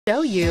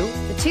Show you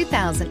the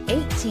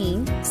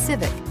 2018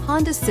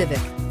 Honda Civic.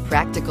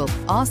 Practical,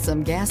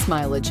 awesome gas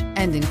mileage,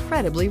 and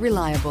incredibly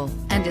reliable,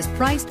 and is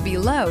priced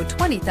below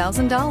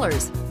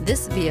 $20,000.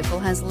 This vehicle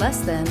has less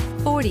than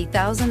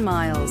 40,000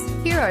 miles.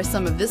 Here are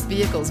some of this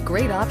vehicle's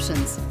great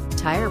options: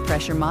 tire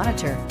pressure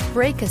monitor,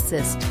 brake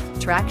assist,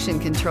 traction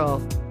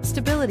control,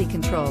 stability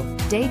control,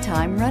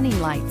 daytime running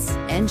lights,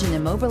 engine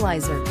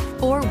immobilizer,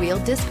 four-wheel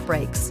disc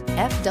brakes,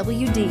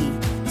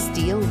 FWD,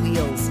 steel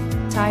wheels,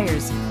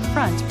 tires,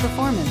 front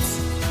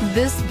performance.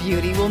 This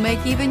beauty will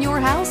make even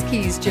your house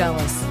keys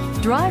jealous.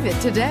 Drive it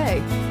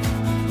today.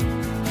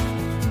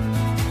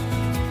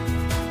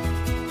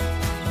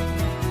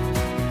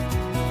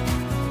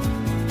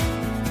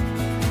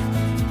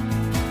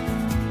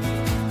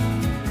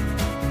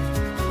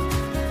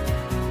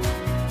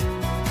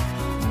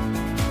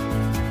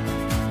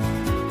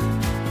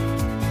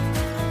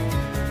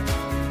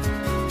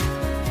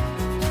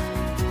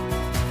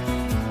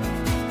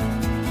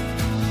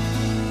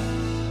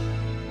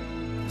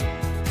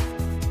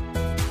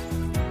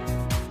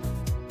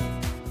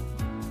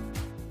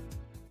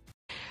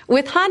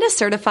 With Honda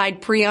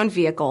certified pre-owned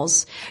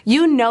vehicles,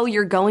 you know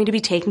you're going to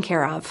be taken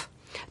care of.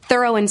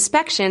 Thorough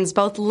inspections,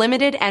 both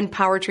limited and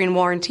powertrain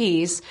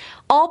warranties,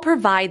 all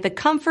provide the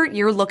comfort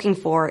you're looking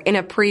for in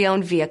a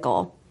pre-owned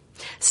vehicle.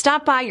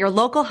 Stop by your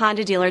local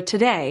Honda dealer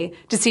today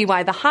to see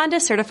why the Honda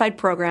certified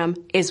program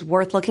is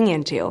worth looking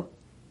into.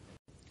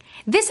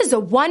 This is a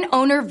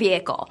one-owner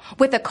vehicle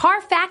with a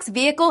Carfax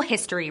Vehicle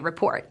History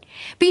Report.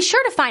 Be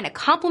sure to find a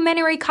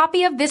complimentary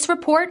copy of this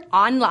report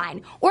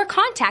online or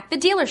contact the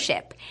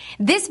dealership.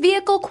 This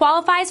vehicle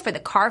qualifies for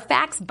the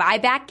Carfax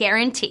Buyback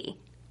Guarantee.